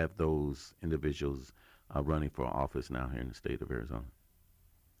we have those individuals running for office now here in the state of Arizona.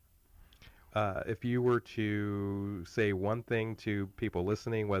 If you were to say one thing to people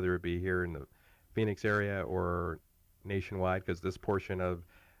listening, whether it be here in the Phoenix area or nationwide, because this portion of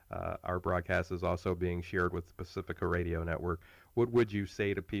our broadcast is also being shared with the Pacifica Radio Network, what would you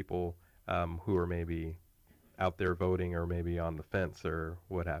say to people who are maybe out there voting or maybe on the fence or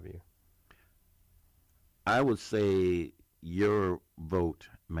what have you? I would say your vote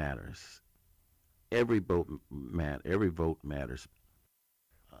matters. Every vote matters.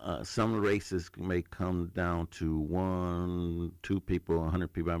 Some races may come down to 1, 2 people,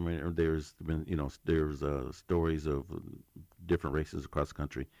 100 people. I mean, there's been, there's stories of different races across the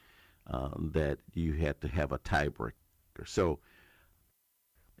country that you had to have a tiebreaker. So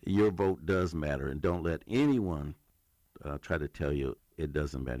your vote does matter, and don't let anyone try to tell you it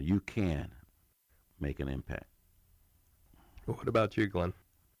doesn't matter. You can make an impact. What about you, Glenn?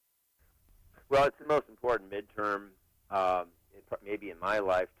 Well, it's the most important midterm, maybe in my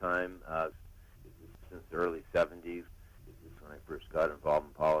lifetime, since the early 70s. This is when I first got involved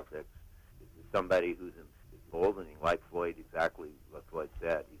in politics. This is somebody who's emboldening, like Floyd, exactly what Floyd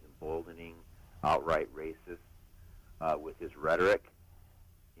said. He's emboldening outright racists with his rhetoric,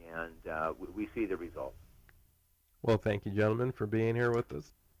 and we see the results. Well, thank you, gentlemen, for being here with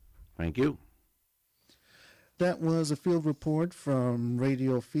us. Thank you. That was a field report from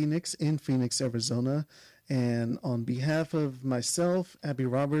Radio Phoenix in Phoenix, Arizona. And on behalf of myself, Abby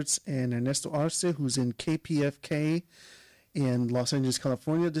Roberts, and Ernesto Arce, who's in KPFK in Los Angeles,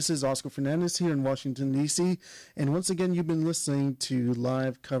 California, this is Oscar Fernandez here in Washington, D.C. And once again, you've been listening to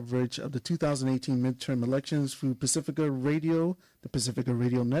live coverage of the 2018 midterm elections through Pacifica Radio, the Pacifica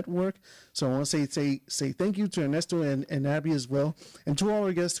Radio Network. So I want to say thank you to Ernesto and Abby as well, and to all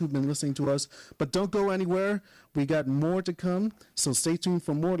our guests who've been listening to us. But don't go anywhere. We got more to come, so stay tuned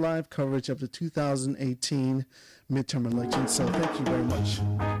for more live coverage of the 2018 midterm elections. So thank you very much.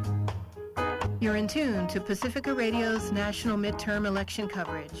 You're in tune to Pacifica Radio's national midterm election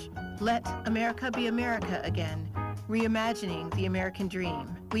coverage. Let America be America again, reimagining the American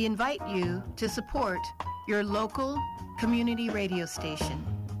dream. We invite you to support your local community radio station.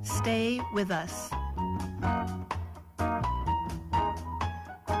 Stay with us.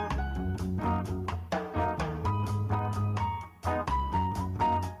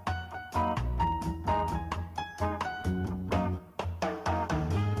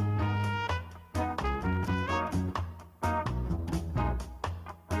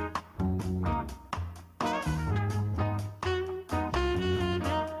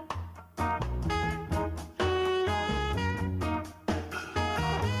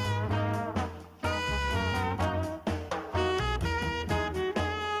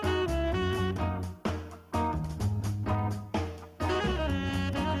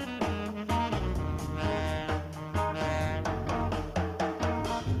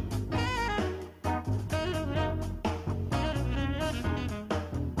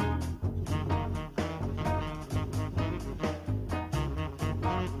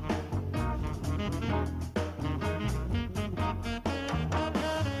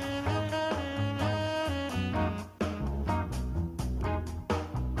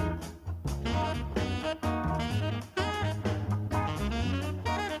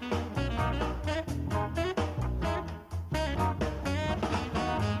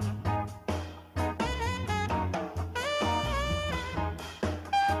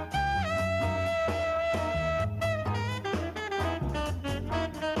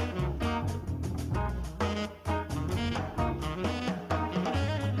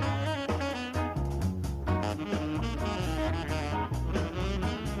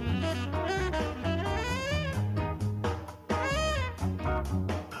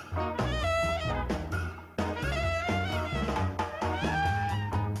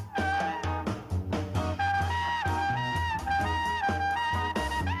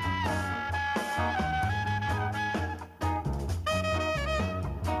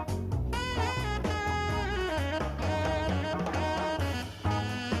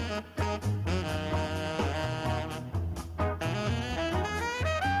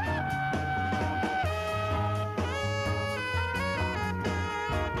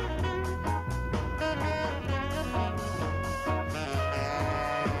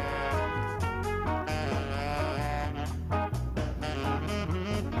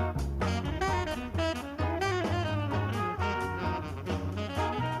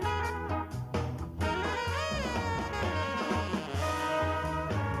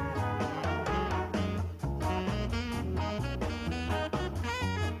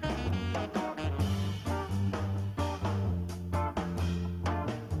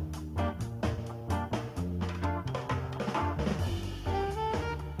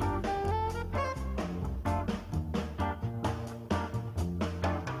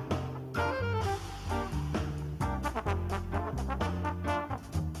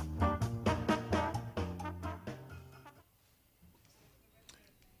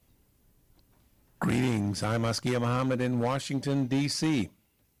 Greetings, I'm Askia Muhammad in Washington, D.C.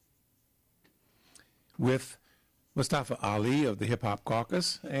 with Mustafa Ali of the Hip Hop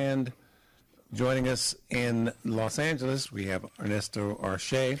Caucus. And joining us in Los Angeles, we have Ernesto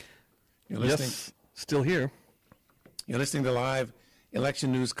Arce. You're listening. Yes, still here. You're listening to live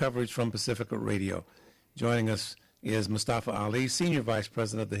election news coverage from Pacifica Radio. Joining us is Mustafa Ali, Senior Vice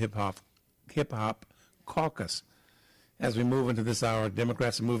President of the Hip Hop Caucus. As we move into this hour,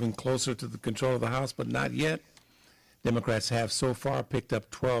 Democrats are moving closer to the control of the House, but not yet. Democrats have so far picked up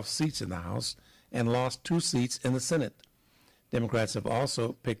 12 seats in the House and lost 2 seats in the Senate. Democrats have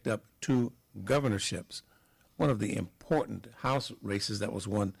also picked up 2 governorships. One of the important House races that was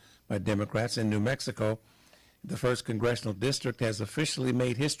won by Democrats in New Mexico, the 1st Congressional District, has officially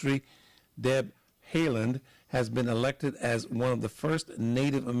made history. Deb Haaland has been elected as one of the first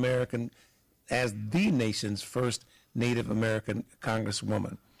Native American, as the nation's first Native American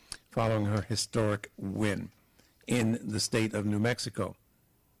Congresswoman, following her historic win in the state of New Mexico.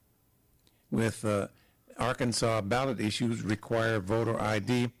 With Arkansas ballot issues require voter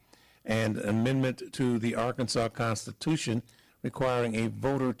ID, and amendment to the Arkansas Constitution requiring a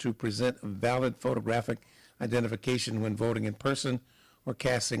voter to present valid photographic identification when voting in person or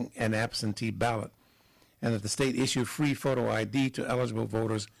casting an absentee ballot, and that the state issue free photo ID to eligible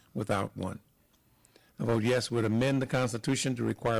voters without one. A vote yes would amend the Constitution to require